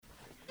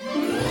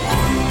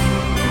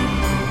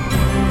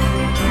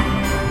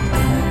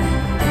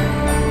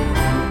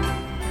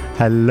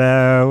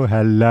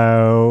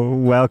Hello.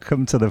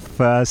 Welcome to the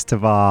first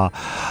of our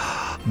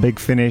Big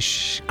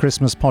Finish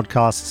Christmas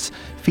podcasts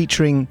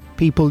featuring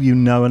people you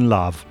know and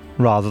love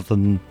rather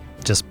than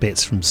just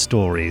bits from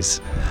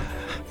stories.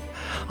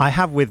 I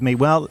have with me,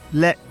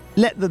 let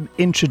them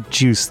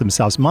introduce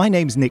themselves. My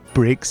name's Nick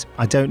Briggs.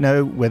 I don't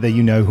know whether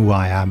you know who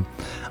I am.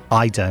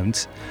 I don't.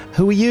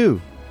 Who are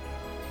you?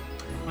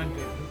 I'm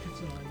Benjamin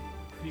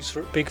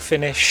producer at Big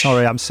Finish.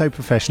 Sorry, I'm so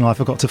professional. I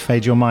forgot to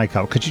fade your mic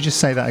up. Could you just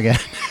say that again?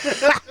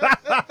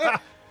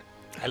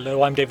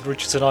 Hello, I'm David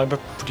Richardson. I'm a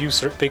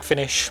producer at Big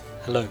Finish.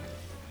 Hello.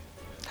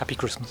 Happy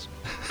Christmas.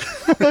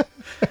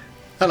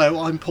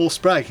 Hello, I'm Paul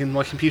Sprague, and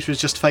my computer has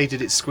just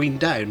faded its screen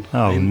down.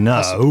 Oh,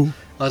 no.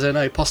 I don't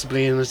know,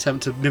 possibly in an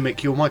attempt to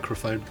mimic your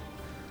microphone.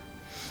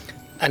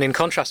 And in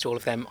contrast to all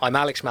of them, I'm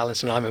Alex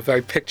Mallinson. I'm a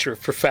very picture of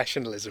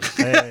professionalism.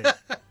 Hey.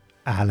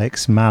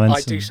 Alex Mallinson.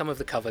 I do some of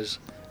the covers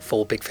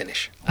for Big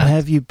Finish. Where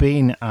have you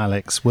been,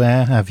 Alex?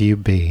 Where have you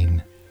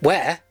been?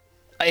 Where?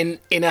 In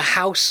a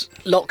house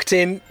locked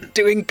in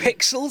doing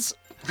pixels?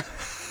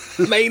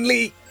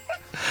 Mainly.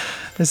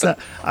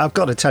 I've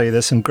got to tell you,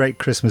 there's some great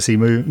Christmassy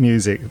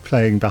music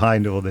playing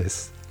behind all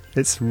this.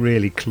 It's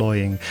really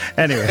cloying.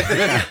 Anyway,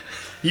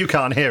 you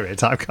can't hear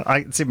it.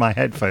 It's in my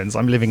headphones.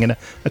 I'm living in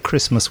a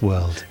Christmas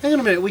world. Hang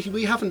on a minute,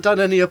 we haven't done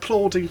any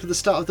applauding for the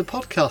start of the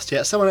podcast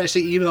yet. Someone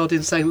actually emailed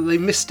in saying that they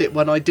missed it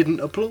when I didn't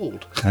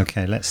applaud.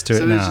 Okay, let's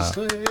do it now.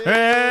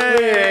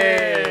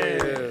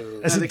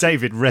 Isn't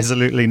David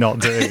resolutely not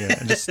doing it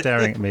and just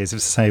staring at me as if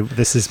to say,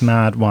 this is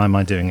mad, why am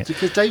I doing it?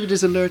 Because David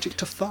is allergic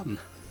to fun.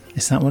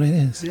 Is that what it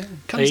is? Yeah,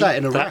 comes out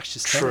in a rash.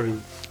 That's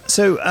true.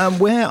 So,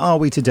 where are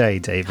we today,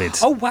 David?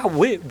 Oh, wow,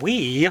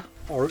 we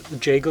are at the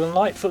Jago and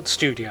Litefoot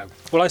studio.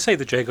 Well, I say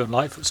the Jago and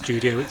Litefoot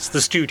studio, it's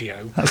the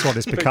studio. That's what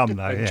it's become,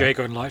 though. Yeah.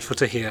 Jago and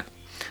Litefoot are here.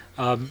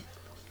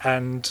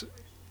 And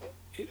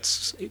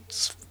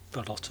it's a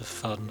lot of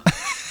fun.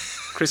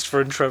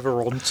 Christopher and Trevor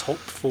are on top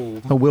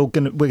form. Oh, we're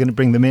gonna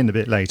bring them in a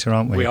bit later,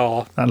 aren't we? We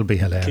are. That'll be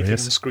Kicking and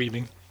hilarious.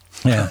 screaming.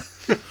 Yeah.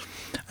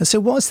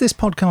 So, what's this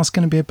podcast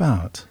going to be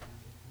about?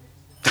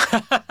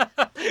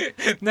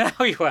 Now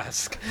you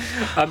ask.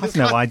 I've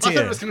no I idea.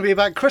 thought it was going to be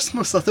about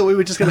Christmas. I thought we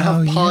were just going to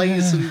have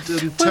pies yeah.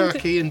 and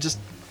turkey and just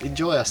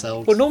enjoy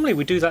ourselves. Well, normally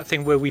we do that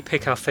thing where we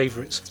pick our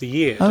favourites of the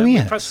year. Oh, don't we?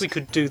 yes. Perhaps we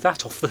could do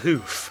that off the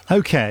hoof.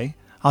 Okay,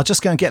 I'll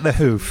just go and get the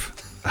hoof.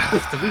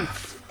 Off the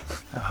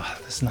hoof. Oh,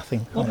 there's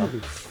nothing. On the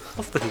hoof.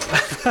 Off the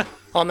hoof.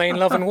 Are they in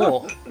Love and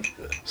War?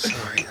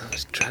 Sorry, that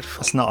was dreadful.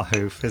 It's not a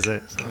hoof, is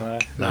it?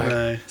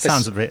 No.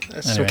 Sounds a bit.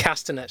 There's Anyway. some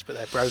castanets, but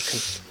they're broken.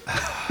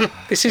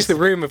 This is the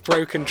room of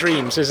broken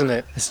dreams, isn't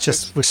it? It's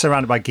just, we're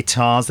surrounded by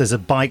guitars. There's a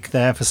bike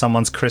there for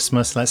someone's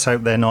Christmas. Let's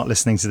hope they're not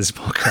listening to this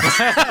podcast.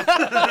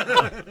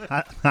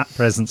 that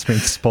present's been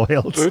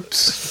spoiled.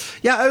 Oops.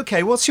 Yeah,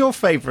 okay. What's your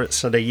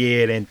favourites of the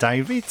year then,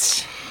 David?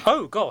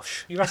 Oh,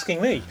 gosh, you're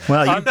asking me.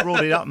 Well, you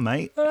brought it up,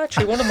 mate. Well,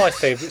 actually, one of my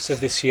favourites of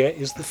this year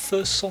is The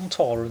First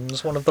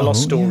Sontarans, one of the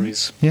Lost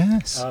Stories.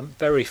 Yes.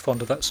 Very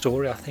fond of that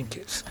story. I think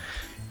it's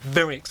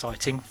very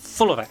exciting,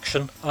 full of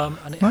action,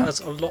 and it has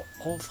a lot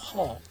of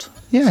heart.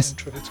 Yes.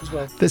 Into it as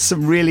well. There's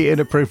some really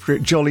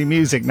inappropriate jolly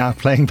music now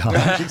playing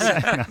behind you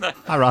saying that.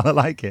 I rather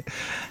like it.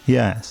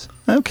 Yes.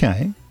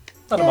 Okay.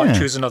 And I might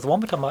choose another one,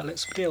 but I might let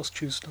somebody else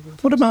choose another one.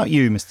 What about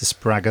you, Mr.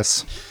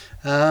 Spraggus?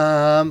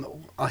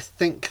 I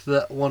think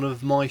that one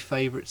of my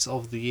favourites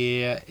of the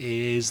year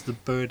is The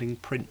Burning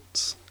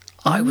Prince.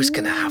 I was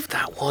going to have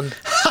that one.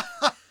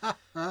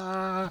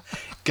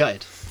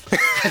 Good.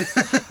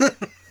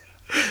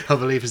 I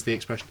believe is the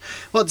expression.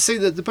 Well, see,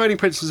 the Burning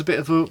Prince was a bit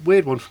of a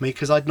weird one for me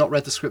because I'd not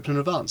read the script in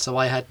advance, so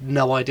I had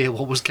no idea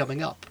what was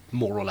coming up,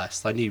 more or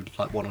less. I knew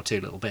like one or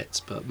two little bits,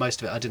 but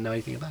most of it I didn't know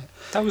anything about.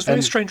 That was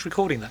very strange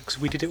recording that, because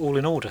we did it all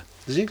in order.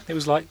 Did you? It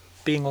was like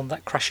being on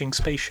that crashing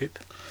spaceship.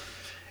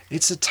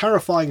 It's a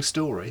terrifying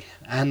story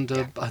and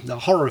a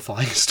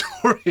horrifying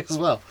story as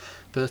well.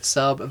 But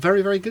a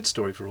very, very good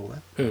story for all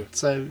that.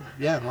 So,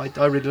 yeah,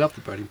 I really loved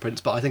The Burning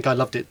Prince, but I think I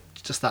loved it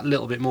just that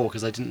little bit more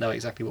because I didn't know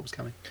exactly what was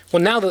coming.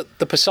 Well, now that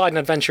the Poseidon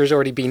Adventure has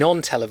already been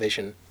on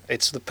television,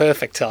 it's the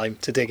perfect time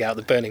to dig out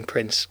The Burning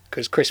Prince,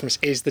 because Christmas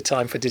is the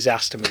time for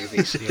disaster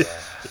movies.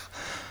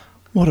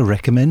 What a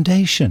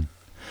recommendation.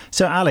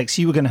 So, Alex,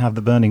 you were going to have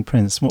The Burning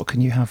Prince. What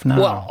can you have now?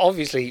 Well,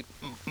 obviously,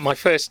 my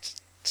first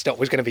stop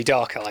was going to be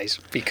Dark Eyes,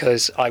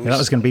 because I was... that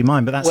was going to be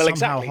mine, but that's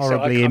exactly,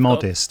 horribly so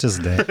immodest,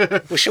 isn't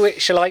it? Well,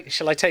 shall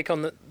I take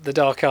on the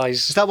Dark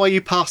Eyes? Is that why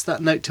you passed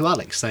that note to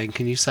Alex saying,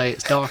 can you say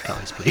it's Dark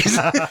Eyes, please?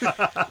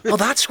 Well,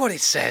 that's what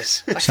it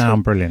says.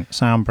 Sound brilliant.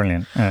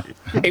 Yeah.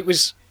 It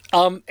was...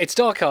 it's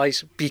Dark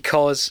Eyes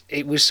because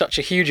it was such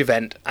a huge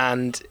event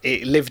and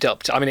it lived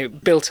up to... I mean,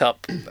 it built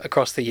up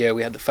across the year.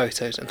 We had the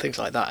photos and things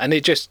like that, and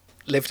it just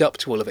lived up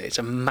to all of it. It's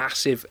a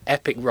massive,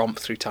 epic romp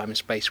through time and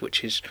space,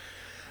 which is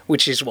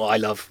what I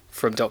love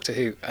from Doctor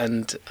Who.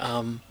 And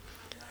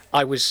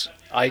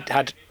I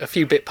had a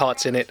few bit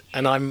parts in it,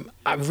 and I'm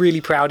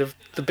really proud of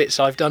the bits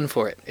I've done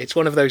for it. It's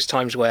one of those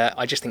times where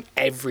I just think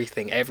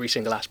every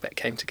single aspect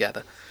came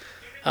together.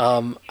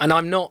 And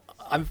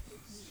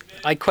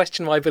I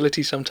question my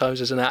ability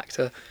sometimes as an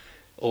actor,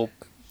 or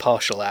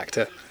partial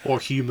actor. Or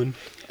human.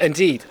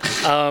 Indeed.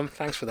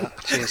 Thanks for that.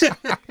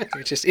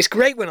 Cheers. It's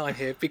great when I'm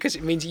here because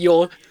it means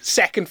you're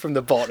second from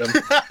the bottom.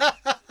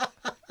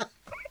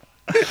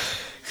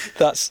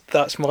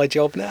 That's my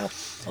job now.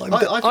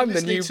 I'm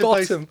the new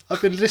bottom.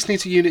 I've been listening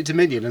to Unit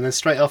Dominion, and then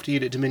straight after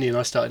Unit Dominion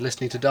I started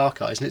listening to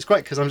Dark Eyes, and it's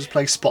great because I'm just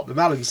playing Spot the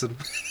Mallinson.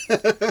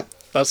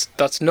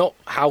 That's not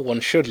how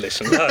one should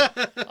listen.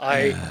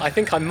 I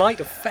think I might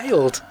have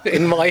failed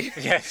in my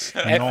efforts.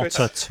 Not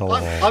at all.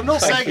 I'm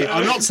not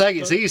saying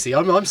it's easy.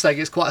 I'm saying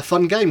it's quite a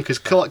fun game because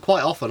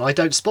quite often I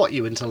don't spot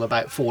you until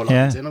about 4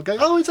 lines in. I'm going,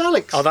 oh, it's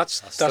Alex. Oh,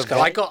 that's good.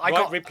 I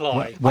got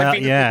reply.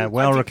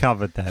 Well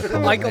recovered there.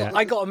 Paul.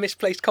 I got a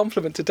misplaced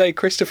compliment today.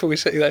 Christopher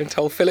was sitting there and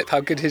told Philip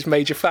how good his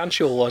Major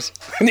Fanshawe was,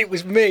 and it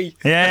was me.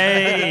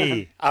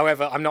 Yay!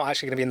 However, I'm not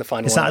actually going to be in the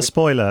final. Is that a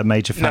spoiler,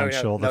 Major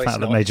Fanshawe? No, the fact it's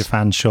that not. Major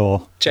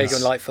Fanshawe. Jago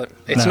Litefoot.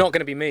 It's not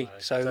going to be me.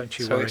 So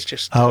it's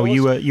just. Oh,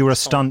 you were a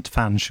stunt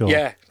Fanshawe.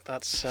 Yeah,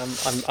 that's.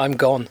 I'm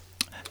gone.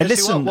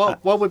 Listen,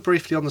 while we're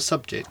briefly on the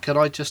subject, can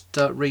I just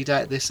read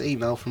out this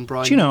email from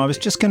Brian? do you know, I was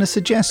just going to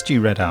suggest you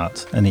read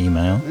out an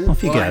email.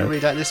 Off you Brian, go.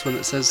 read out this one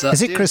that says...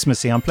 Is it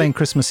Christmassy? I'm playing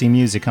Christmassy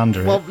music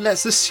under Well, it.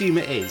 let's assume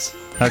it is,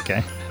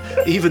 Okay.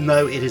 even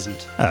though it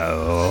isn't.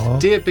 Oh.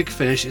 Dear Big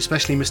Finish,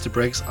 especially Mr.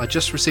 Briggs, I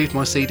just received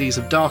my CDs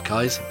of Dark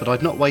Eyes, but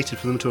I'd not waited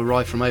for them to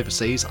arrive from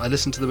overseas. I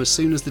listened to them as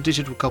soon as the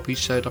digital copies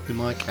showed up in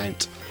my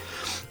account.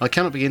 I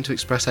cannot begin to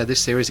express how this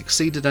series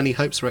exceeded any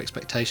hopes or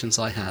expectations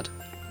I had.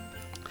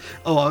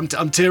 Oh, I'm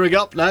tearing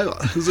up now.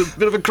 There's a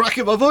bit of a crack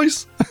in my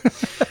voice.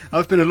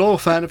 I've been a loyal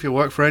fan of your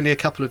work for only a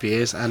couple of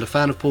years and a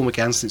fan of Paul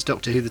McGann since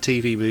Doctor Who the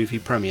TV movie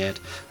premiered,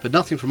 but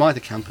nothing from either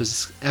camp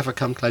has ever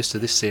come close to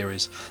this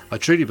series. I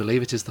truly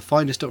believe it is the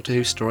finest Doctor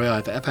Who story I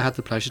have ever had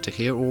the pleasure to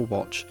hear or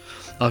watch.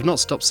 I've not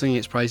stopped singing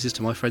its praises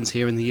to my friends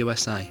here in the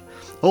USA.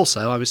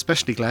 Also, I'm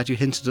especially glad you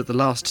hinted at the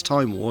last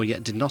Time War,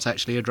 yet did not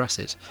actually address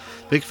it.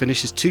 Big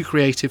Finish is too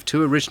creative,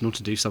 too original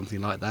to do something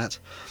like that.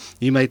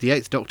 You made the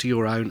 8th Doctor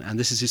your own, and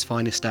this is his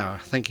finest hour.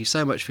 Thank you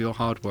so much for your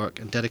hard work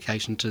and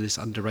dedication to this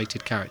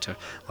underrated character.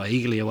 I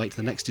eagerly await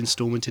the next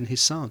instalment in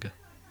his saga.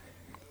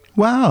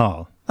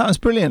 Wow, that was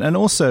brilliant. And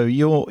also,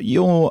 your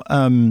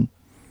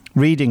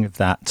reading of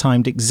that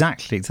timed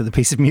exactly to the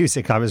piece of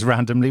music I was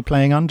randomly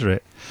playing under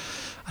it.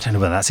 I don't know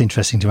whether that's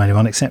interesting to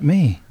anyone except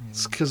me.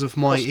 It's because of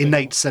my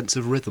innate sense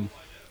of rhythm.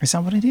 Is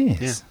that what it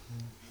is? Yeah.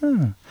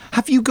 Oh.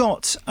 Have you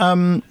got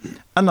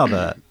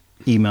another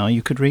email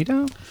you could read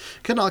out?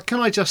 Can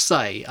I just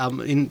say,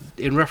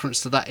 in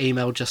reference to that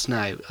email just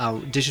now,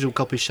 digital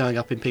copies showing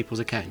up in people's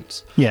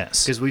accounts?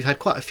 Yes. Because we've had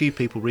quite a few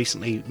people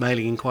recently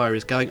mailing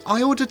inquiries going,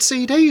 I ordered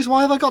CDs,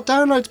 why have I got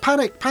downloads?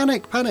 Panic,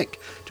 panic,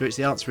 panic. To which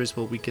the answer is,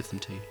 well, we give them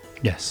to you.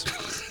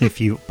 Yes. If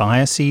you buy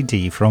a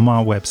CD from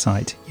our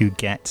website, you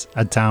get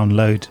a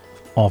download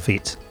of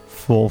it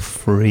for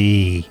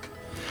free.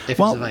 If it's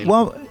available.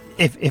 Well,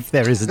 if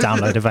there is a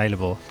download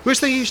available.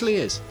 Which there usually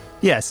is.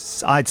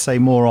 Yes, I'd say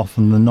more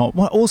often than not.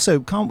 Well, also,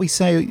 can't we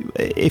say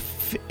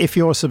if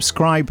you're a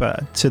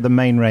subscriber to the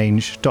main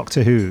range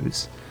Doctor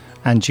Who's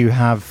and you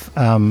have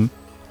what?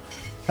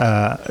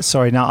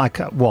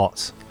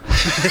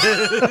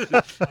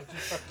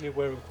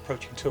 We're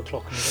approaching 2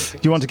 o'clock. Do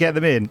you want to get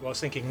them in? I was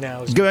thinking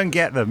now. Go and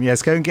get them.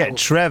 Yes, go and get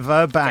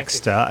Trevor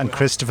Baxter and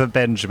Christopher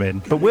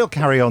Benjamin. But we'll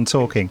carry on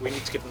talking. We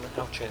need to give them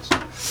our chairs.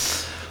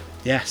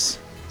 Yes.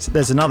 So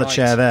there's another Right.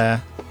 chair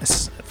there.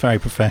 It's very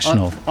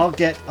professional. I'll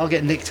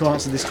get Nick to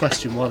answer this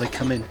question while they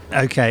come in.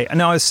 Okay,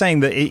 and I was saying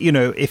that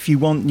if you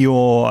want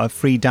your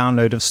free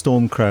download of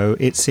Stormcrow,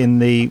 it's in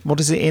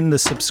the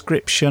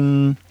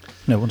subscription.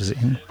 No, what is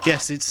it in?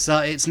 Yes,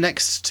 it's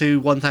next to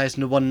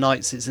 1001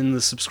 Nights. It's in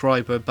the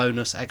subscriber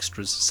bonus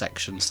extras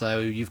section. So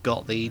you've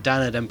got the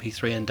download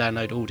MP3 and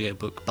download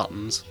audiobook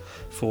buttons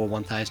for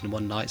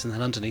 1001 Nights, and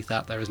then underneath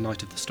that there is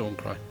Night of the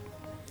Stormcrow.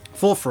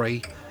 For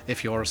free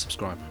if you're a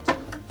subscriber.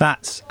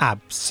 That's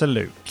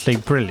absolutely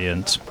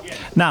brilliant.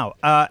 Now,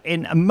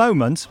 in a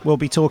moment, we'll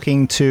be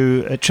talking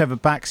to Trevor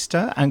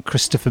Baxter and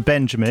Christopher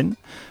Benjamin.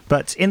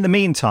 But in the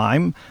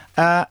meantime,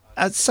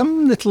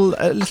 some little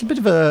bit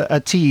of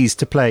a tease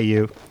to play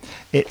you.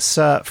 It's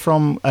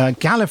from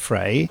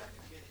Gallifrey,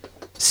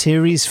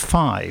 Series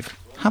 5.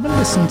 Have a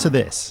listen to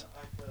this.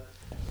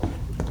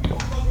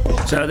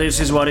 So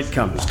this is what it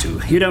comes to.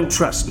 You don't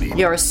trust me.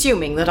 You're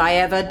assuming that I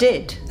ever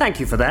did.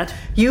 Thank you for that.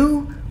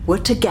 You were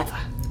together,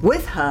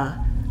 with her,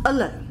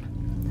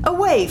 alone,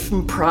 away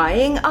from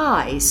prying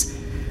eyes.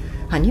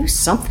 I knew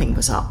something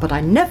was up, but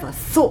I never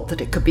thought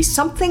that it could be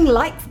something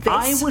like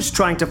this. I was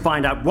trying to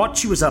find out what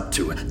she was up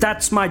to.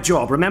 That's my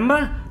job,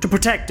 remember? To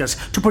protect us,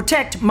 to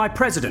protect my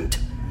president.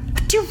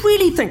 Do you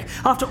really think,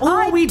 after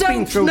all we've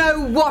been through... I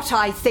don't know what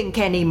I think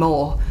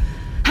anymore.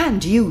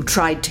 And you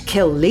tried to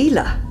kill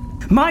Leela.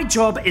 My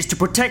job is to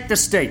protect the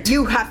state.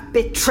 You have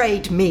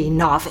betrayed me,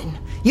 Narvin.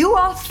 You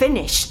are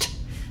finished.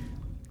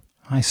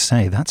 I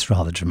say, that's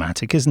rather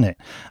dramatic, isn't it?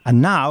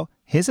 And now,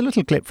 here's a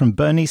little clip from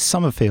Bernice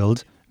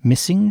Summerfield,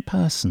 Missing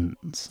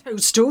Persons.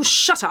 Toadstool,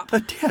 shut up.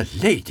 Dear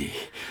lady.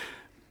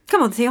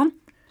 Come on, Theon.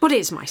 What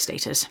is my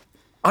status?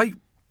 I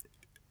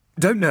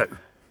don't know.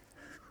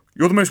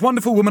 You're the most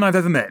wonderful woman I've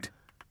ever met.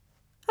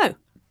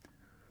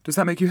 Does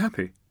that make you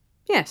happy?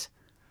 Yes.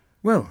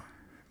 Well,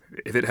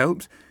 if it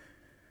helps,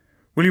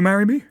 will you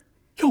marry me?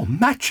 Your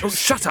Majesty. Oh,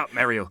 shut up,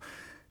 Mariel.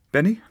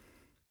 Benny?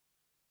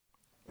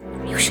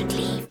 You should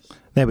leave.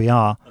 There we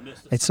are.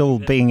 It's all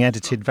being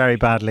edited very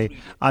badly.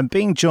 I'm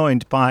being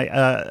joined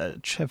by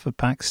Trevor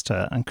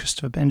Baxter and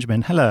Christopher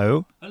Benjamin.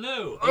 Hello.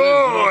 Hello.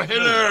 Oh,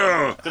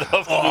 hello. Good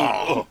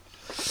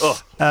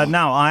afternoon.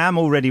 Now, I am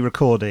already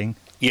recording.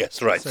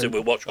 Yes, right. So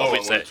we'll watch what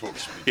we say.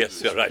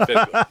 Yes, you're right.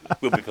 Very good.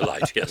 We'll be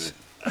polite, yes.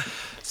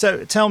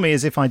 So tell me,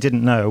 as if I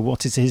didn't know,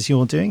 what it is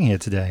you're doing here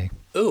today.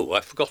 Oh,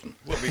 I've forgotten.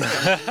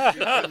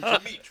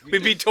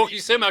 We've been talking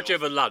so much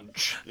over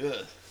lunch.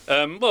 Yes.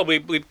 Well,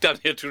 we've done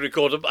here to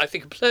record, I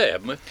think, a play,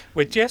 haven't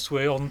we?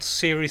 We're on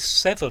Series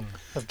 7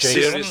 of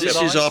Jago. Series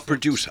This is our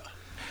producer.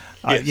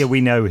 Yes. Yeah, we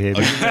know him.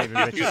 David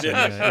Richardson.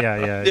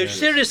 Yeah. No,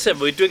 Series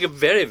 7, we're doing a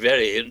very,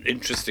 very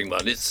interesting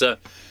one. It's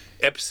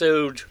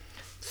episode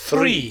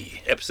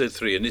 3. Episode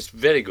 3, and it's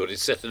very good.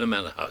 It's set in a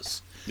manor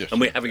house. Yes.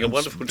 And we're having a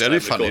wonderful very time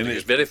funny. recording.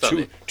 It's very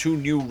funny. Two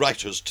new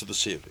writers to the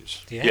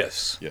series.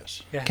 Yes.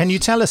 Can you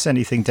tell us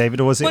anything,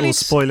 David, or is it all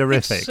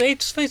spoilerific?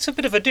 It's a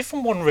bit of a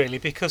different one, really,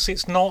 because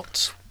it's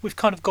not. We've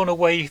kind of gone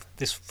away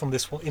from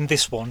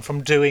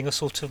doing a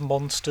sort of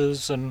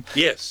monsters and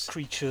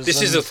creatures.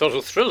 This is a sort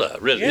of thriller,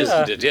 really,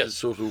 isn't it? Yes.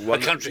 Sort of a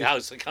country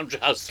house thriller. Country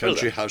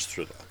house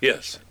thriller.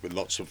 Yes. With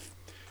lots of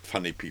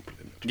funny people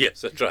in it.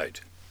 Yes, that's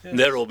right. Yes.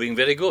 They're all being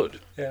very good.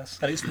 Yes,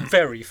 and it's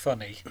very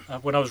funny.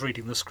 When I was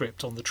reading the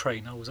script on the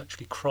train, I was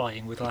actually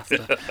crying with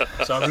laughter.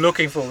 So I'm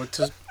looking forward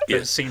to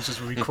those scenes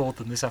as we record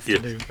them this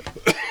afternoon.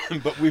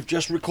 But we've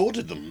just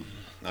recorded them.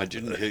 I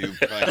didn't hear you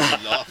crying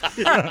and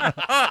laughing.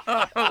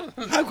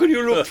 How can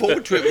you look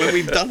forward to it when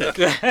we've done it?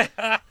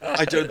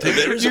 I don't think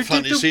there is a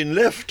funny scene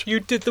left.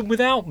 You did them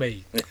without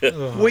me.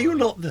 Were you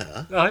not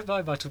there?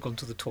 I might have gone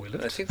to the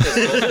toilet. I think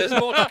there's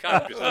more to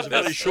come. There's a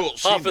very short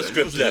scene. Half a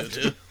script left.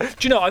 Do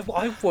you know,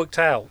 I've worked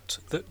out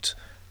that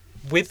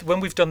when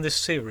we've done this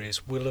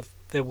series,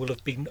 there will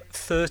have been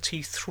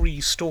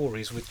 33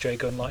 stories with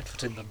Jago and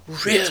Litefoot in them.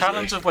 Really? The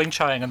Talons of Wayne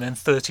Chiang, and then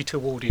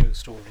 32 audio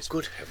stories.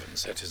 Good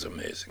heavens, that is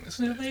amazing,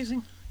 Isn't it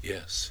amazing?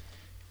 Yes.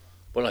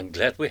 Well, I'm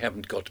glad we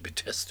haven't got to be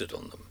tested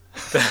on them.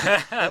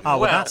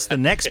 Well, that's the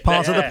next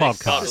part of the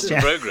podcast. Part of the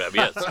programme,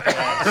 yes.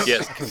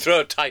 Yes,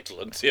 throw a title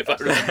and see if I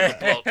remember the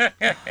plot.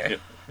 Yeah.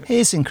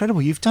 It's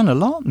incredible. You've done a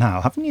lot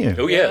now, haven't you?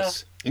 Oh,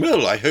 yes.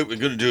 Well, I hope we're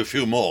going to do a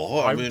few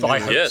more. I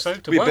hope so.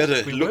 We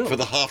better look for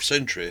the half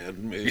century,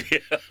 hadn't we,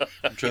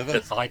 Trevor?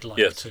 Yes, I'd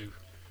like to.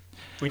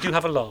 We do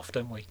have a laugh,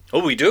 don't we?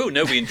 Oh, we do.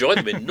 No, we enjoy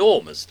them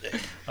enormously.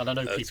 And I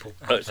know people.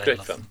 It's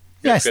great fun.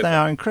 Yes, they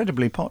are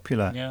incredibly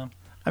popular. Yeah.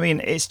 I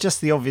mean, it's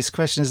just the obvious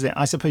question, isn't it?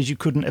 I suppose you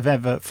couldn't have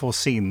ever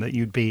foreseen that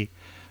you'd be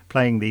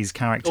playing these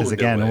characters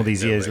again all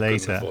these years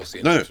later.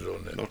 No,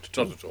 not at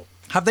all.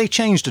 Have they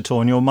changed at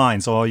all in your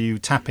minds, or are you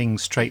tapping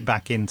straight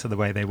back into the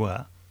way they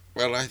were?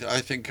 Well, I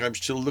think I'm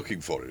still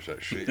looking for it,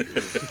 actually.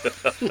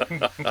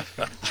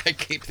 I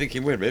keep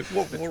thinking, wait a minute,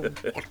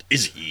 what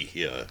is he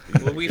here?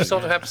 Well, we've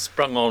sort of have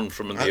sprung on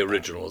from the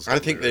originals. I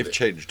think they've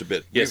changed a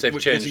bit. Yes, they've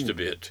changed a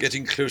bit.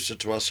 Getting closer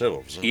to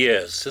ourselves.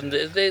 Yes, and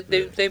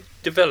they've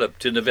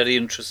developed in a very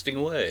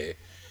interesting way.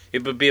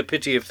 It would be a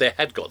pity if they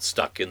had got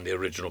stuck in the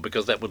original,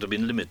 because that would have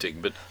been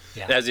limiting. But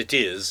as it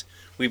is,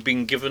 we've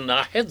been given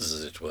our heads,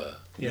 as it were.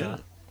 Yeah.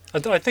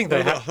 I think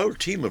they have a whole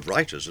team of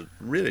writers are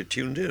really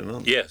tuned in,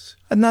 aren't they? Yes.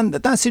 And then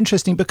that's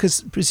interesting,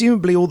 because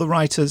presumably all the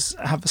writers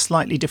have a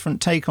slightly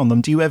different take on them.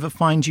 Do you ever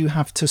find you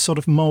have to sort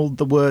of mould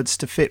the words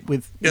to fit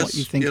with what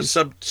you think? Yes,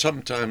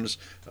 sometimes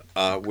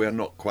we're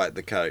not quite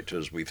the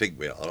characters we think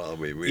we are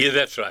we? Yeah,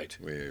 that's right.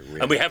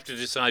 And we have to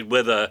decide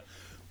whether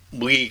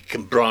we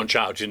can branch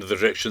out into the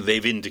direction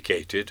they've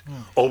indicated,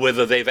 or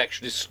whether they've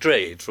actually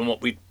strayed from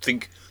what we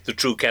think the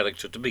true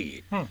character to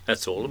be.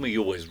 That's all, and we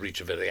always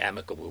reach a very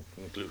amicable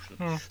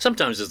conclusion.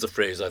 Sometimes there's a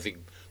phrase I think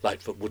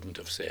Lightfoot wouldn't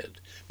have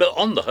said, but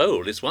on the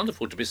whole it's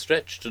wonderful to be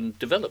stretched and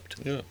developed.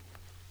 Yeah.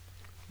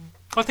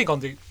 I think on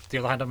the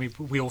other hand, I mean,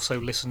 we also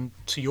listen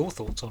to your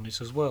thoughts on it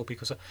as well,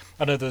 because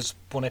I know there's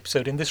one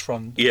episode in this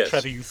run,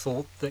 Trevor, you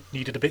thought that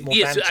needed a bit more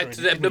banter. Yes,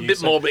 a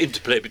bit more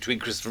interplay between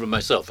Christopher and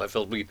myself. I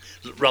felt we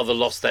rather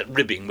lost that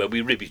ribbing where we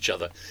rib each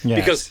other.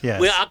 Because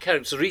our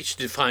characters are each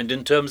defined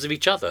in terms of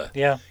each other.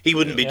 Yeah. He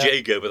wouldn't be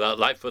Jago without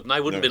Lightfoot, and I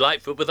wouldn't be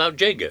Lightfoot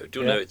without Jago. Do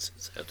you know, it's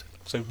sad.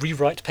 So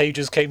rewrite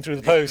pages came through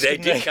the post. They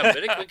did come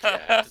very quickly. I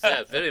have to say,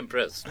 I was very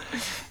impressed.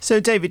 So,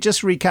 David,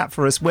 just recap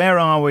for us. Where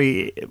are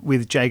we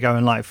with Jago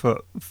and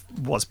Lightfoot?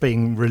 What's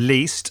being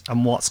released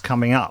and what's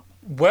coming up?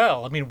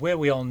 Well, I mean, where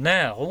we are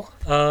now,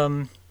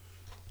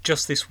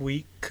 just this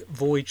week,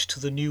 Voyage to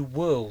the New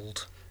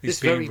World is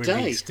being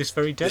released. This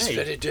very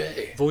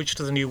day. Voyage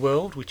to the New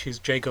World, which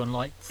is Jago and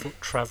Lightfoot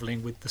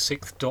travelling with the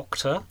Sixth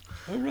Doctor.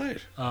 Oh, right.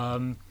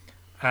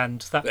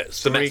 And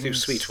that's the Matthew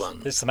Sweet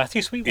one. It's the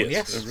Matthew Sweet one,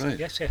 yes. Oh, right.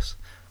 Yes.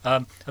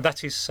 And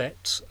that is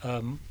set,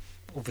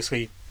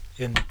 obviously,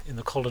 in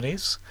the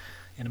colonies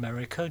in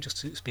America,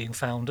 just as it's being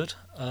founded.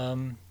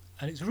 And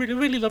it's a really,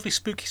 really lovely,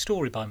 spooky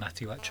story by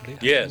Matthew, actually.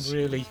 Yes.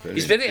 Really.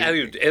 He's very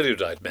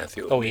erudite,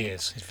 Matthew. Oh, he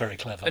is. He's very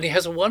clever. And he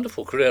has a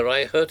wonderful career.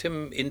 I heard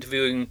him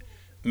interviewing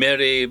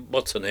Mary,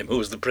 what's her name, who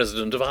was the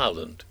President of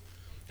Ireland.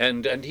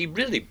 And he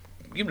really,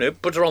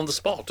 put her on the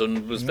spot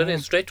and was very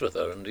straight with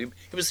her. And he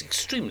was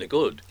extremely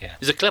good. Yeah.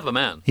 He's a clever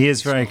man. He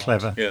is very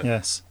clever,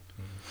 yes.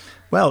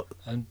 Well,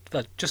 and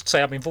just to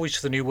say, Voyage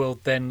to the New World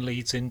then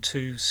leads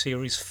into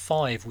Series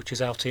 5, which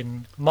is out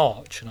in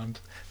March. And I'd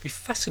be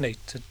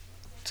fascinated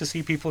to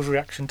see people's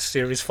reaction to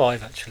Series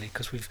 5, actually,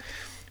 because we've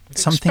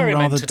something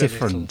rather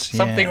different.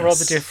 Something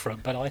rather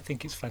different, but I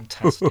think it's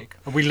fantastic.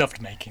 And we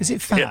loved making it. Is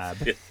it fab?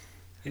 Yeah.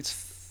 It's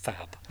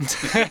fab.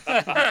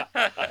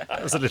 That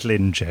was a little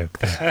in-joke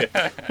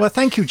there. Well,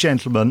 thank you,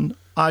 gentlemen.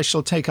 I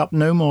shall take up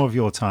no more of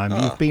your time.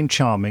 You've been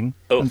charming,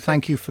 and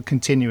thank you for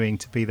continuing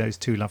to be those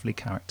two lovely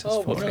characters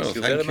for us. Thank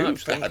you very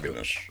much.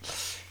 Fabulous.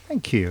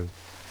 Thank you.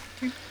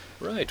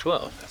 Right,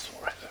 well, that's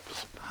all right.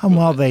 And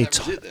while they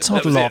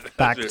toddle off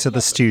back to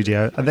the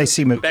studio, and they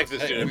seem back to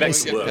the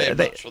studio,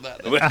 back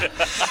to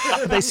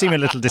work. They seem a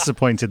little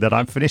disappointed that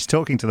I'm finished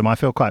talking to them. I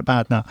feel quite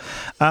bad now.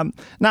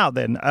 Now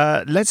then,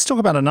 let's talk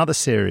about another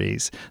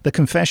series, The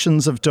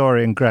Confessions of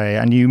Dorian Gray.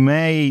 And you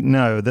may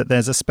know that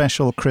there's a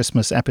special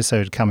Christmas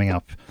episode coming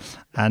up.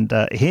 And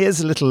here's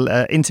a little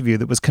interview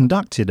that was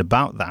conducted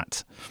about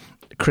that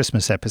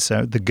Christmas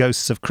episode, The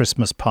Ghosts of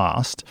Christmas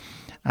Past.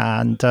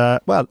 And,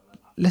 well,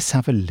 let's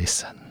have a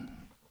listen.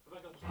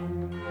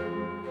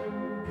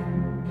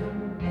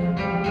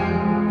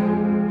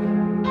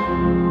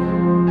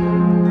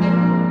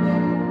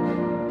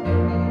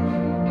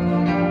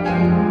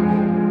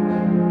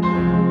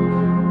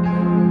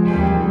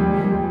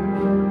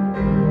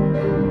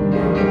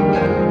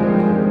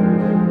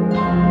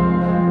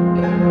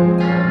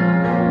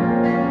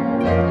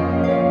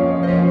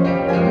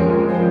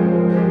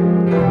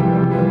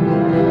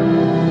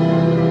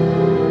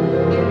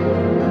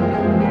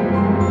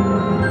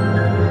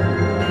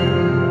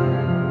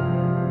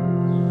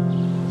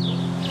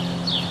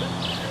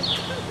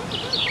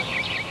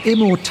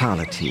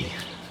 Immortality.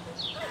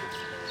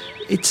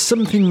 It's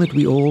something that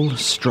we all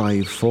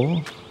strive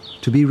for,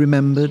 to be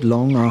remembered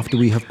long after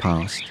we have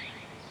passed.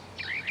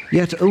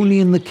 Yet only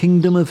in the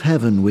kingdom of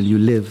heaven will you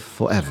live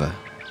forever,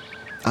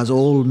 as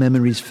all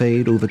memories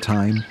fade over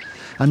time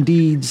and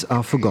deeds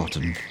are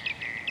forgotten.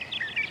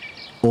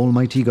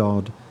 Almighty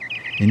God,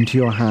 into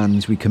your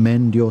hands we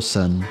commend your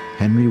Son,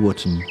 Henry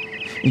Wotton,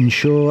 in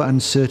sure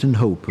and certain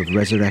hope of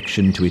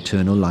resurrection to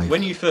eternal life.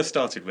 When you first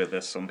started with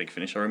us on Big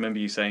Finish, I remember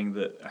you saying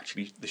that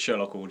actually the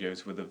Sherlock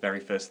audios were the very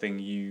first thing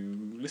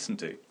you listened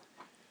to.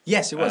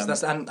 Yes, it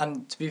was.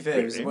 And to be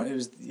fair, really? it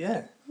was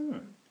yeah.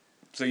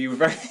 So you were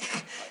very...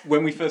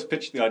 When we first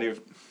pitched the idea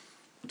of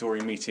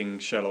Dorian meeting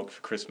Sherlock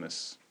for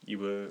Christmas, you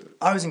were...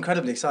 I was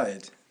incredibly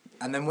excited.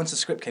 And then once the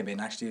script came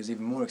in, actually I was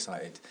even more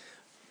excited.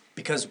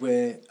 Because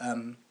we're...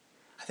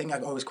 I think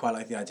I always quite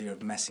like the idea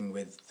of messing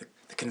with the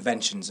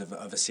conventions of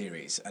a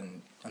series,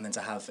 and then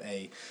to have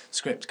a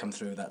script come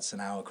through that's an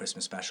hour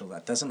Christmas special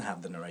that doesn't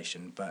have the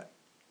narration but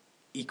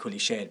equally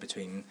shared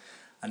between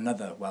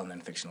another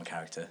well-known fictional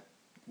character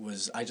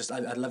was I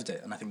loved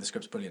it, and I think the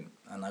script's brilliant,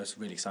 and I was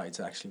really excited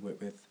to actually work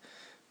with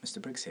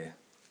Mr. Briggs here.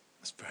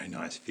 That's very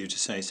nice of you to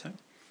say so.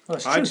 Well,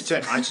 I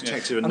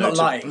detected a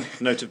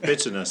note of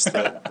bitterness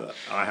that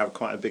I have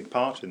quite a big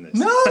part in this.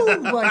 No,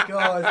 my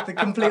God, the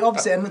complete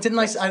opposite. And didn't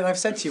I've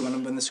said to you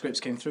when the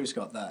scripts came through,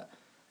 Scott, that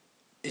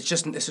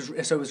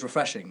it's always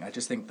refreshing. I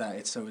just think that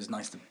it's always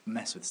nice to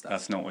mess with stuff.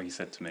 That's not what he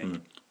said to me.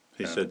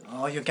 He said,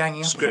 "Oh, you're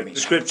ganging up on me."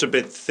 Script's a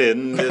bit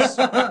thin.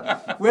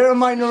 Where are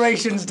my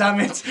narrations? Damn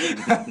it!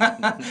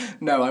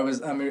 No,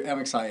 I'm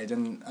excited,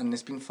 and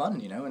it's been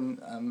fun,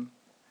 and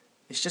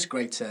it's just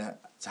great to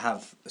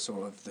have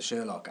sort of the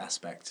Sherlock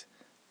aspect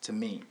to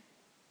me.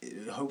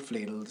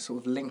 Hopefully, it'll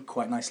sort of link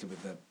quite nicely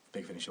with the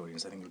Big Finish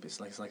audience. I think it's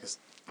like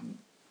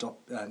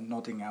a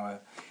nodding our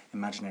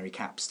imaginary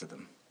caps to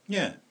them.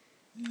 Yeah.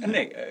 And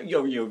Nick,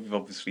 you've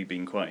obviously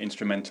been quite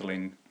instrumental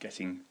in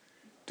getting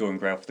Dorian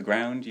Gray off the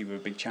ground. You were a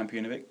big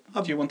champion of it.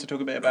 Do you want to talk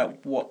a bit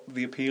about what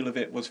the appeal of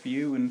it was for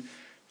you, and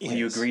when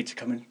you agreed to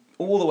come in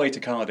all the way to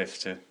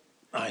Cardiff to...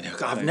 I know.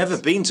 I've never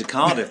been to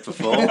Cardiff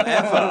before,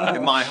 ever,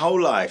 in my whole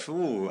life.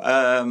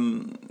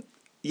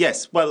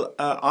 Yes, well,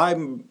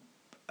 I'm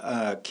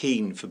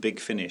keen for Big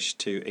Finish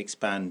to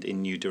expand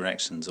in new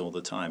directions all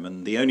the time,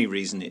 and the only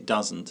reason it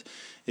doesn't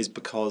is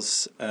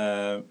because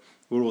we're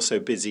also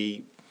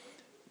busy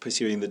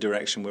pursuing the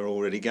direction we're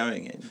already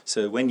going in.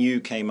 So when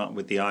you came up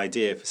with the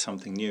idea for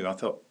something new, I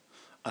thought,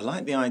 I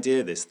like the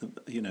idea of this,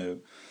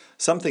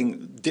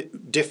 something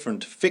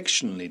different,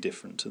 fictionally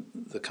different to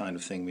the kind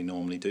of thing we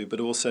normally do, but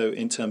also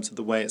in terms of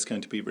the way it's going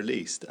to be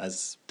released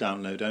as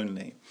download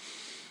only.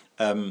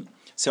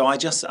 So I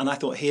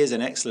thought, here's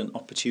an excellent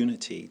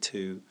opportunity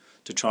to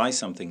try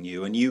something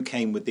new. And you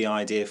came with the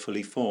idea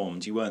fully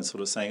formed. You weren't sort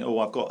of saying, oh,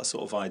 I've got a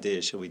sort of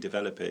idea, shall we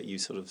develop it? You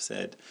sort of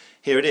said,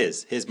 here it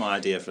is. Here's my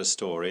idea for a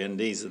story, and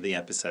these are the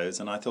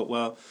episodes. And I thought,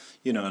 well,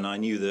 and I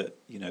knew that,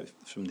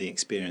 from the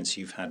experience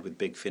you've had with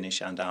Big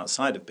Finish and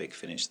outside of Big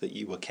Finish, that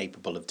you were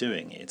capable of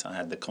doing it. I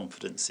had the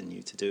confidence in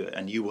you to do it.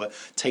 And you were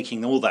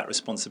taking all that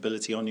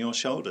responsibility on your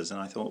shoulders.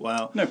 And I thought,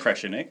 well... No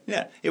pressure, Nick.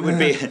 Yeah, it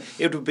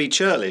would be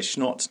churlish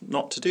not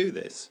to do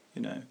this,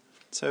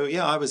 So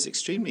yeah, I was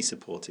extremely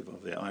supportive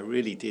of it. I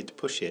really did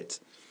push it.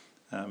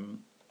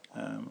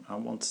 I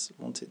want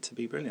it to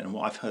be brilliant, and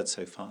what I've heard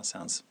so far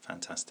sounds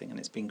fantastic, and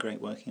it's been great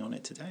working on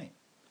it today.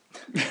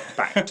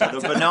 Back to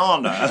the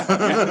banana.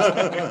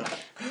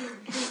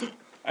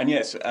 And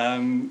yes,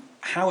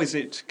 how is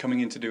it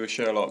coming in to do a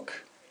Sherlock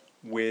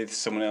with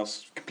someone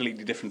else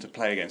completely different to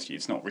play against you?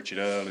 It's not Richard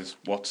Earle as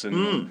Watson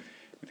or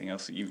anything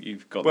else.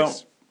 You've got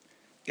this.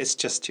 It's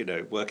just,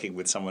 working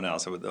with someone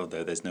else, although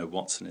there's no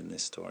Watson in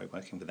this story,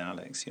 working with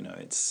Alex,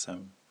 it's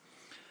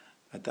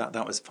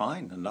that was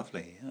fine and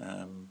lovely.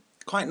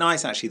 Quite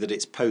nice, actually, that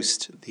it's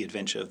post The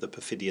Adventure of the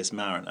Perfidious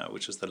Mariner,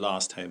 which was the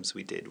last Holmes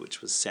we did, which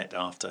was set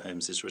after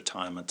Holmes's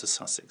retirement to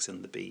Sussex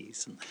and the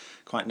Bees. And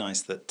quite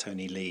nice that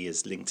Tony Lee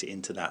has linked it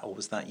into that. Or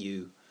was that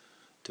you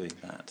doing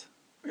that?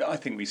 I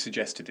think we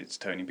suggested it to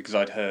Tony because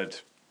I'd heard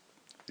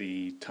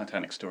the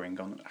Titanic story and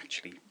gone,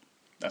 actually,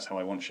 that's how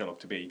I want Sherlock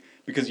to be.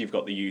 Because you've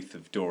got the youth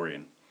of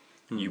Dorian,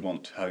 you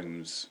want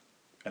Holmes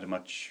at a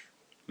much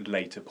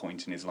later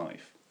point in his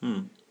life.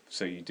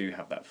 So you do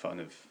have that fun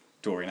of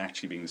Dorian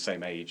actually being the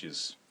same age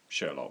as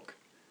Sherlock.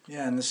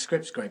 Yeah, and the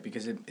script's great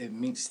because it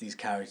meets these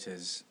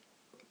characters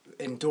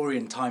in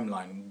Dorian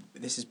timeline.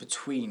 This is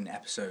between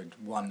episode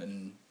 1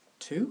 and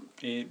 2.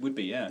 It would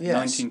be, yeah.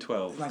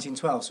 1912.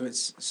 1912.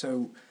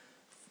 So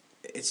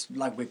it's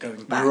like we're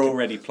going back. We're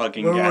already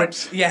plugging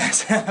gaps.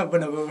 Yes,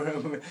 but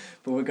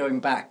we're going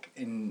back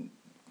in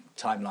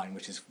timeline,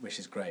 which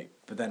is great.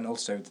 But then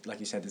also, like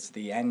you said, it's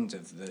the end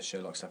of the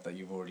Sherlock stuff that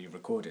you've already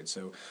recorded.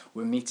 So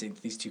we're meeting,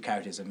 these two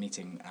characters are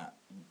meeting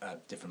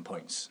at different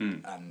points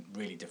and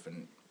really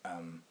different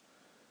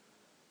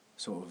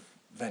sort of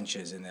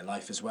ventures in their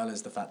life, as well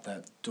as the fact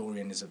that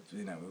Dorian is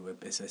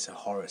it's a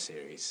horror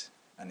series.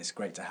 And it's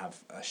great to have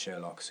a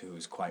Sherlock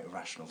who's quite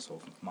rational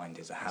sort of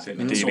minded to have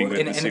him dealing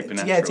with the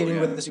supernatural. Dealing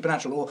with the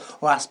supernatural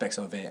or aspects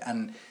of it.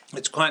 And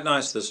it's quite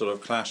nice, the sort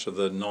of clash of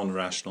the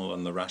non-rational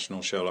and the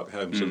rational Sherlock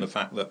Holmes, and the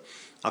fact that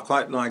I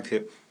quite like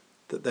it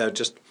that there are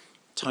just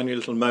tiny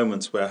little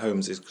moments where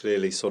Holmes is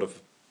clearly sort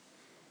of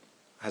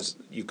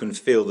you can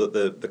feel that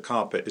the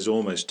carpet is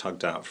almost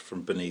tugged out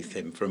from beneath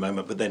him for a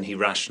moment, but then he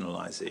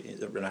rationalises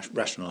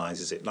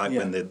it, like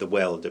when the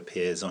weld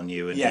appears on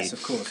you, and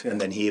of course, and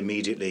then he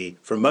immediately,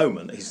 for a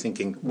moment, he's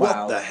thinking,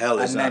 "What the hell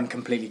is that?" And then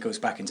completely goes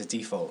back into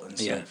default and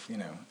stuff,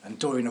 And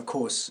Dorian, of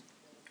course,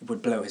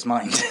 would blow his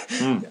mind.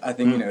 I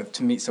think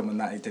to meet someone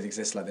that did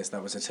exist like this,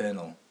 that was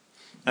eternal.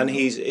 And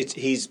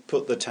he's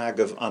put the tag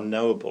of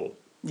unknowable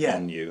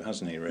on you,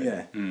 hasn't he? Really?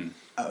 Yeah.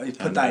 He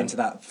put that into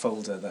that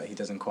folder that he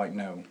doesn't quite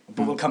know,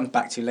 but we'll come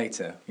back to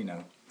later.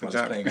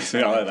 Exactly.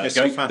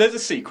 There's a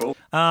sequel.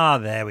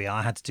 There we are.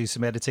 I had to do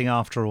some editing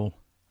after all.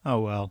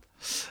 Oh well.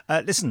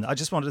 Listen, I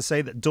just wanted to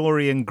say that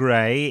Dorian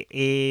Gray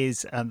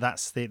is, and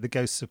that's the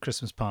Ghosts of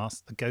Christmas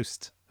Past. The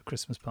Ghost of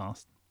Christmas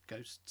Past.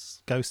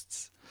 Ghosts.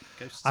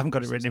 I haven't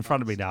got it written in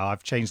front of me now.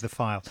 I've changed the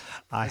file.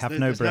 I have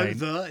no brain.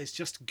 It's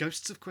just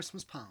Ghosts of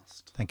Christmas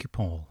Past. Thank you,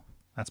 Paul.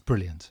 That's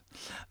brilliant.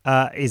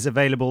 Is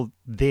available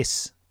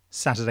this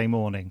Saturday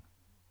morning.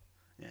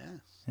 Yes.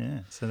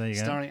 Yeah. So there you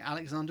go. Starring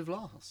Alexander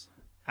Vlas.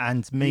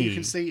 And me.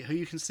 Who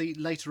you can see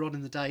later on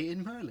in the day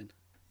in Merlin.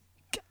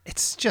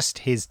 It's just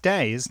his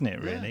day, isn't it?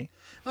 Really.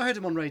 Yeah. I heard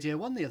him on Radio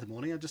 1 the other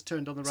morning. I just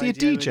turned on the radio. Is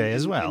he a DJ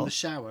as well? In the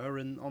shower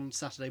and on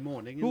Saturday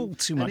morning. All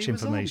too much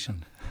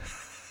information.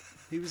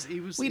 He was.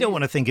 We don't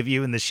want to think of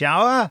you in the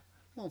shower.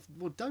 Well,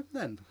 don't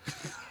then.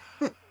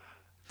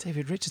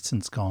 David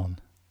Richardson's gone.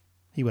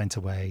 He went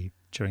away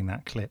during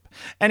that clip.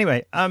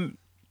 Anyway,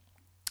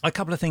 a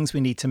couple of things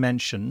we need to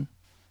mention.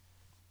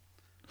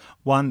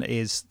 One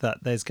is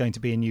that there's going to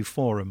be a new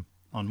forum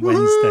on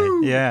Wednesday.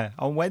 Yeah,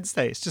 on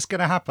Wednesday. It's just going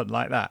to happen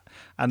like that.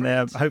 And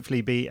there'll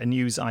hopefully be a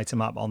news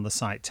item up on the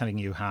site telling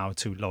you how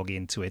to log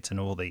into it and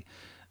all the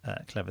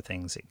clever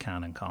things it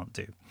can and can't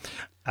do.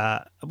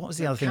 What was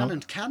the other thing?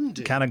 Can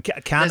do.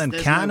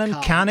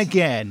 Can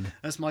again.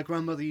 As my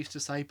grandmother used to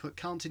say, put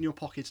can't in your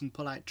pocket and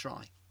pull out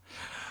try.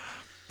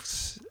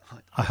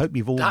 I hope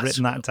you've all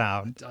written that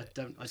down. I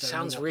don't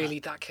sounds know really,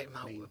 that came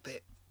out a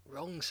bit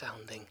wrong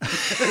sounding.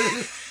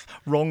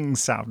 Wrong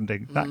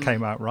sounding. That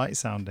came out right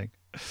sounding.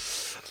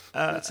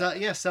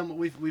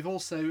 We've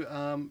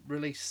also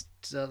released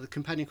the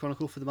Companion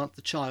Chronicle for the month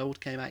The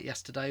Child came out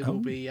yesterday. We'll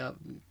be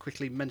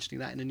quickly mentioning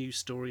that in a news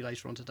story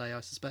later on today,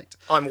 I suspect.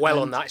 I'm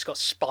on that. It's got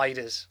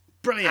spiders.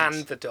 Brilliant.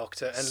 And the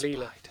Doctor and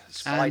Leela.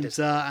 Spiders.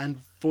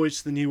 And Voyage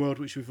to the New World,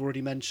 which we've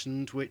already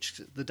mentioned,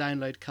 which the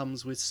download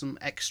comes with some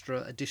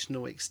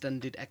additional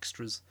extended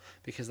extras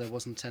because there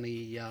wasn't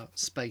any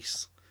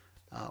space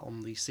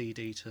on the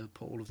CD to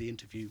put all of the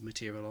interview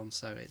material on,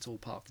 so it's all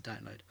part of the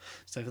download.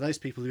 So for those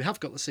people who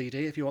have got the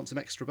CD, if you want some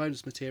extra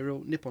bonus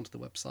material, nip onto the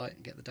website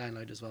and get the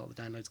download as well. The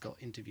download's got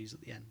interviews at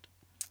the end.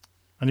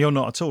 And you're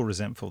not at all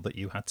resentful that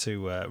you had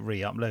to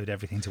re-upload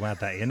everything to add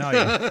that in, are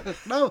you?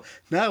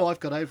 No, I've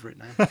got over it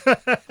now.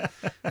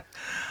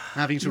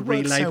 Having to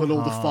relabel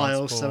all the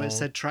files, so it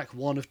said track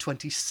 1 of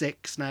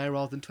 26 now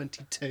rather than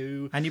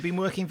 22. And you've been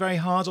working very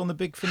hard on the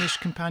Big Finish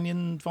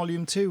Companion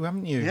Volume 2,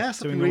 haven't you?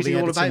 Yes, I've been reading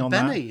all about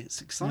Benny.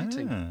 It's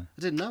exciting. Yeah.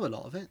 I didn't know a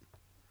lot of it.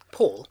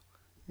 Paul,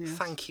 Yes.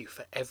 Thank you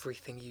for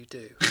everything you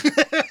do.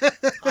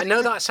 I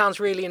know that sounds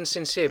really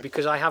insincere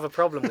because I have a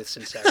problem with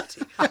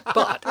sincerity,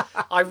 but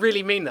I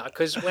really mean that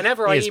because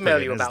whenever I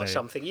email you about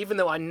something, even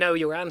though I know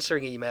you're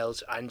answering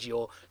emails and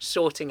you're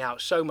sorting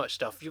out so much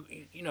stuff,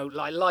 you know,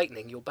 like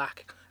lightning, you're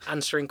back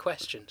answering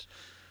questions.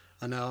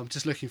 I know, I'm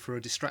just looking for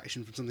a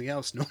distraction from something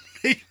else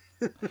normally.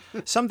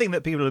 Something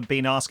that people have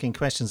been asking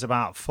questions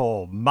about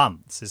for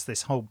months is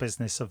this whole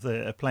business of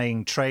the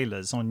playing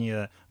trailers on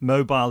your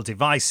mobile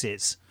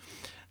devices,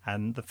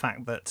 and the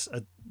fact that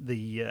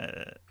the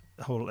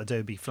whole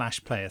Adobe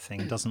Flash Player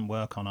thing doesn't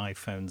work on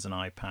iPhones and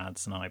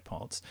iPads and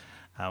iPods.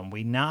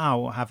 We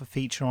now have a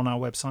feature on our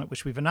website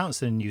which we've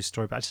announced in a news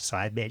story, but I just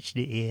I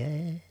mentioned it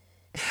here.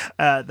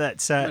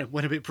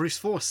 Went a bit Bruce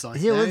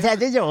Forsyth.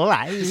 It's all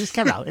right. Just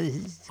come on.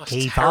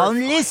 Keep on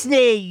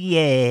listening.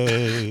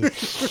 Yeah.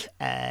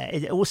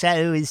 It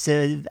also is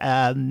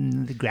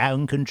the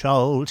ground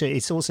control.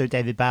 It's also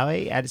David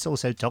Bowie, and it's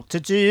also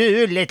Dr.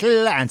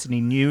 Dolittle, Anthony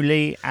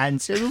Newley, and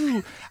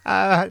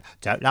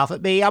don't laugh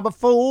at me, I'm a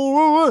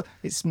fool.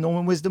 It's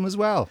Norman Wisdom as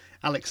well.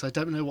 Alex, I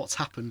don't know what's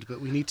happened,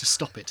 but we need to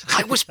stop it.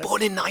 I was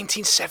born in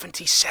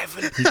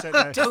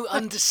 1977. Don't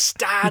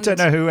understand. You don't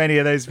know who any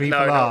of those people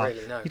are. Not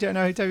really, no. You don't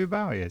know who David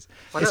Bowie is.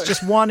 It's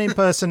just one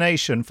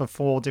impersonation for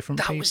 4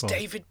 different people. That was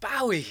David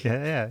Bowie.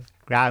 Yeah.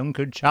 Ground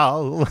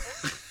control.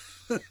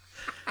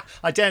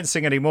 I don't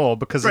sing anymore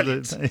because of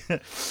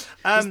the...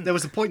 there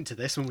was a point to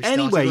this when we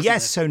started. Anyway,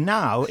 yes, there? so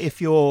now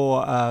if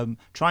you're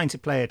trying to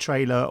play a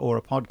trailer or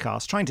a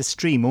podcast, trying to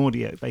stream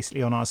audio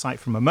basically on our site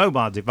from a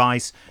mobile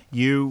device,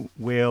 you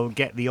will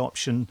get the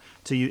option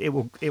to...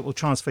 It will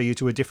transfer you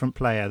to a different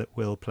player that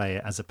will play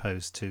it as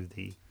opposed to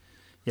the...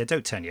 Yeah,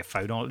 don't turn your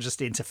phone on, it'll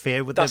just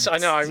interfere with I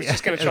know, I was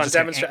just going to try and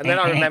demonstrate, and then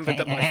I remembered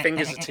that my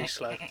fingers are too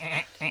slow.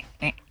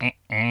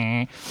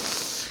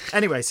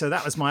 Anyway, so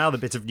that was my other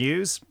bit of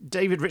news.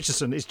 David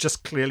Richardson is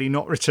just clearly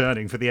not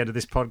returning for the end of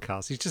this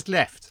podcast. He's just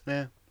left.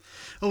 Yeah.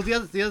 Oh, the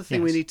other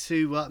thing we need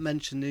to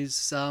mention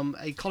is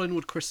a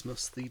Collinwood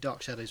Christmas, the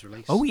Dark Shadows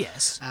release. Oh,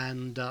 yes.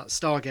 And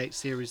Stargate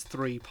Series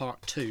 3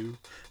 Part 2,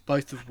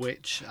 both of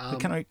which...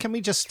 Can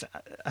we just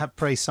have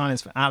praise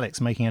silence for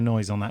Alex making a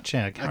noise on that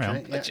chair? Carry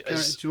on. Yeah. Do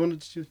you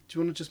want to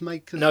just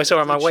make... No,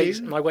 sorry, my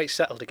weight's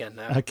settled again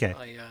now. Okay.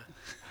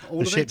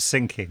 The ship's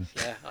sinking.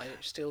 Yeah, I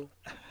still...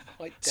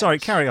 Sorry,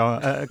 carry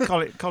on.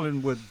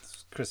 Collinwood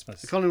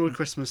Christmas. The Collinwood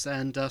Christmas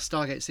and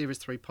Stargate Series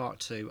 3 Part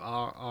 2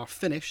 are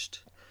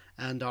finished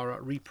and are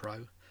at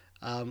repro.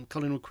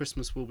 Collinwood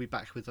Christmas will be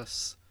back with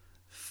us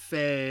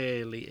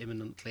fairly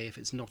imminently if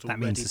it's not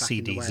already back in the warehouse. That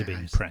means the CDs are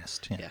being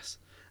pressed. Yeah. Yes.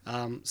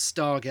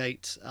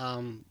 Stargate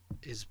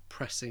is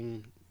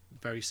pressing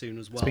very soon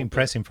as well. It's been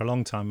pressing for a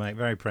long time, mate.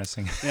 Very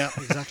pressing. Yeah,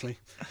 exactly.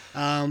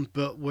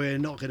 But we're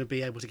not going to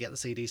be able to get the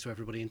CDs to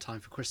everybody in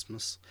time for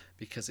Christmas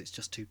because it's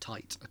just too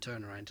tight a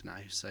turnaround now.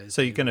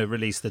 So you're going to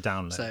release the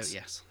downloads? So,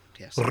 yes.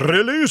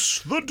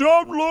 Release the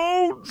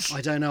downloads! I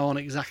don't know on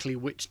exactly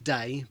which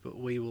day, but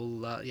we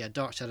will...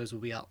 Dark Shadows will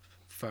be up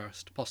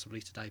first,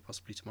 possibly today,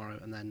 possibly tomorrow,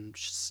 and then,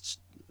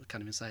 I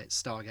can't even say it,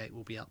 Stargate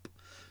will be up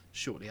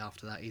shortly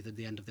after that, either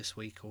the end of this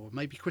week or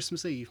maybe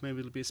Christmas Eve.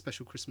 Maybe it'll be a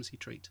special Christmassy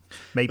treat.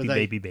 Maybe.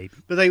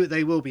 But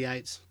they will be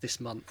out this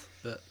month,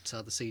 but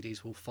the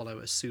CDs will follow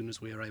as soon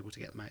as we are able to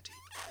get them out.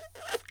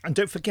 And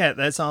don't forget,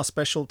 there's our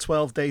special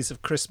 12 Days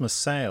of Christmas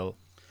sale.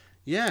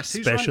 Yes,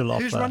 who's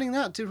who's running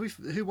that?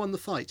 Who won the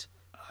fight?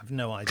 I've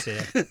no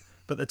idea.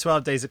 But the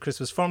 12 Days of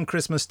Christmas from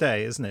Christmas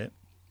Day, isn't it?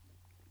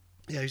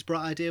 Yeah, whose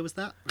bright idea was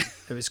that?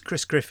 It was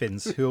Chris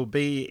Griffins, who will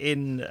be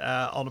in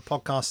on a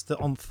podcast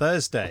on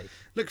Thursday.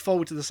 Look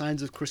forward to the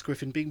sounds of Chris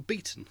Griffin being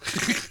beaten.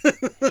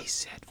 He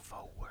said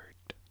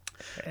forward.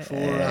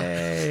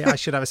 I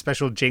should have a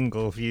special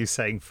jingle for you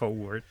saying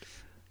forward.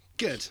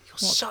 Good. You're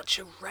such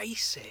a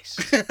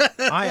racist.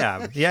 I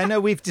am. Yeah,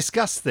 no, we've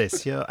discussed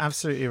this. You're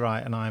absolutely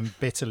right, and I'm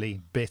bitterly,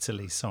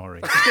 bitterly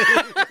sorry.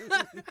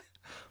 Why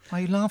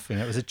are you laughing?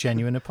 It was a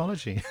genuine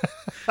apology.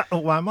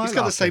 Why am I laughing? He's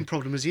got the same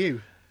problem as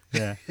you.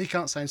 Yeah. He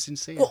can't sound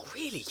sincere. What,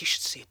 really? You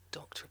should see a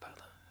doctor about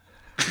that.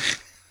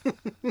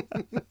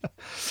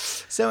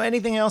 So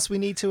anything else we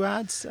need to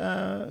add?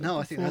 No,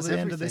 I think that's the everything.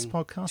 end of this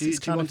podcast. Do you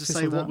want to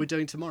say what we're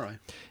doing tomorrow?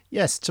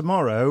 Yes,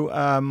 tomorrow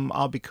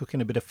I'll be cooking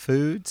a bit of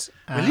food.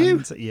 Will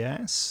you?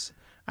 Yes.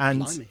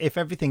 And Blimey. if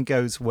everything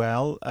goes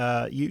well,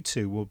 you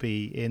two will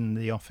be in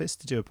the office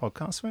to do a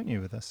podcast, won't you,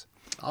 with us?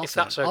 I'll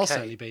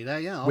certainly be there,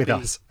 yeah. With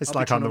us. It's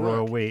like on the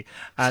Royal We.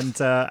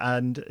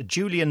 And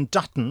Julian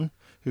Dutton,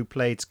 who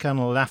played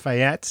Colonel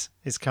Lafayette,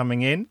 is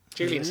coming in.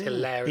 Julian's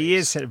hilarious. He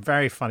is a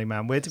very funny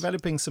man. We're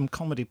developing some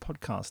comedy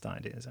podcast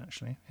ideas,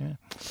 actually. Yeah.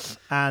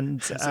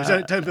 And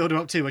so don't build him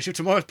up too much.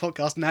 Tomorrow's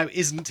podcast now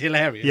isn't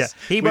hilarious. Yeah,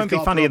 he won't be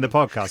funny in the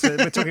podcast.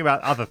 We're talking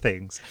about other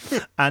things.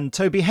 And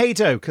Toby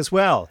Haydock as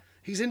well.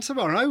 He's in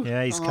tomorrow?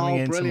 Yeah, he's coming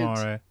in brilliant.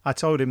 tomorrow. I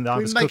told him that I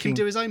was make cooking... him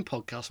do his own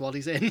podcast while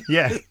he's in.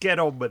 Yeah, get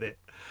on with it.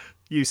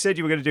 You said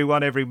you were going to do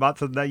one every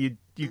month, and then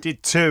you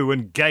did 2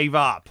 and gave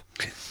up.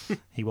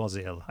 He was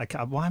ill.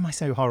 Why am I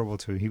so horrible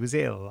to him? He was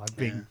ill.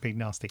 I'm being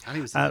nasty. And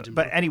he was in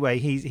Edinburgh. But anyway,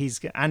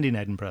 he's and in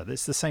Edinburgh.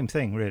 It's the same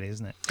thing, really,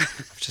 isn't it?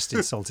 I've just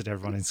insulted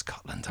everyone in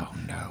Scotland. Oh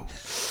no.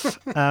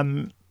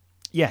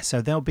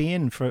 So they'll be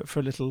in for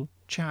a little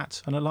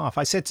chat and a laugh.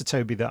 I said to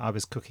Toby that I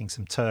was cooking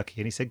some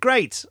turkey, and he said,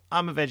 "Great,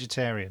 I'm a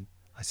vegetarian."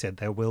 I said,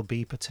 "There will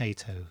be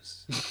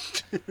potatoes."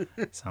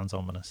 Sounds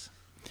ominous.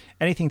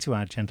 Anything to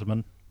add,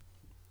 gentlemen?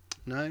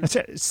 No.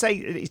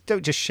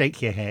 Don't just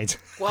shake your head.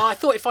 Well, I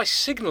thought if I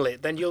signal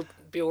it, then you'll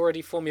be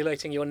already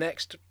formulating your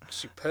next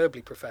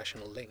superbly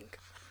professional link,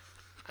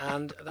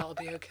 and that'll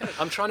be okay.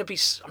 I'm trying to be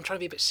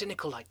a bit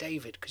cynical like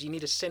David, because you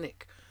need a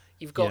cynic.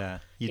 You've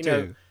got you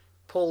know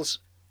Paul's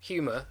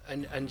humour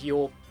and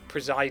your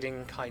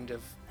presiding kind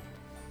of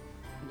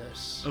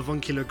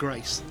avuncular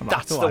grace.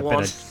 That's the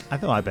one. I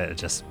thought I better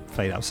just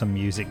fade out some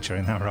music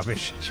during that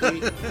rubbish.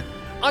 I'm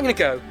gonna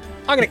go.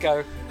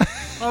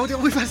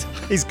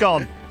 He's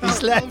gone.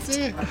 He's left.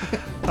 He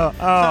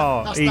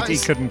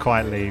couldn't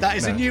quite leave. That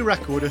is a new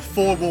record of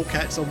 4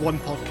 walkouts on one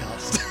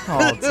podcast.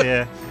 Oh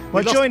dear.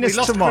 Well, join us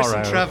tomorrow. We lost Chris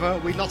and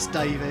Trevor. We lost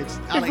David.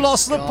 We've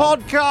lost the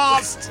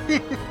podcast.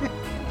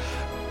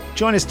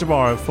 Join us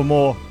tomorrow for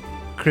more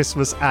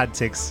Christmas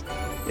antics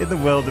in the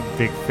world of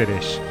Big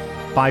Finish.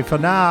 Bye for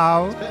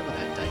now. It's a bit of an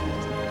outdate,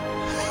 isn't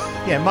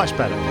it? Yeah, much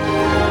better.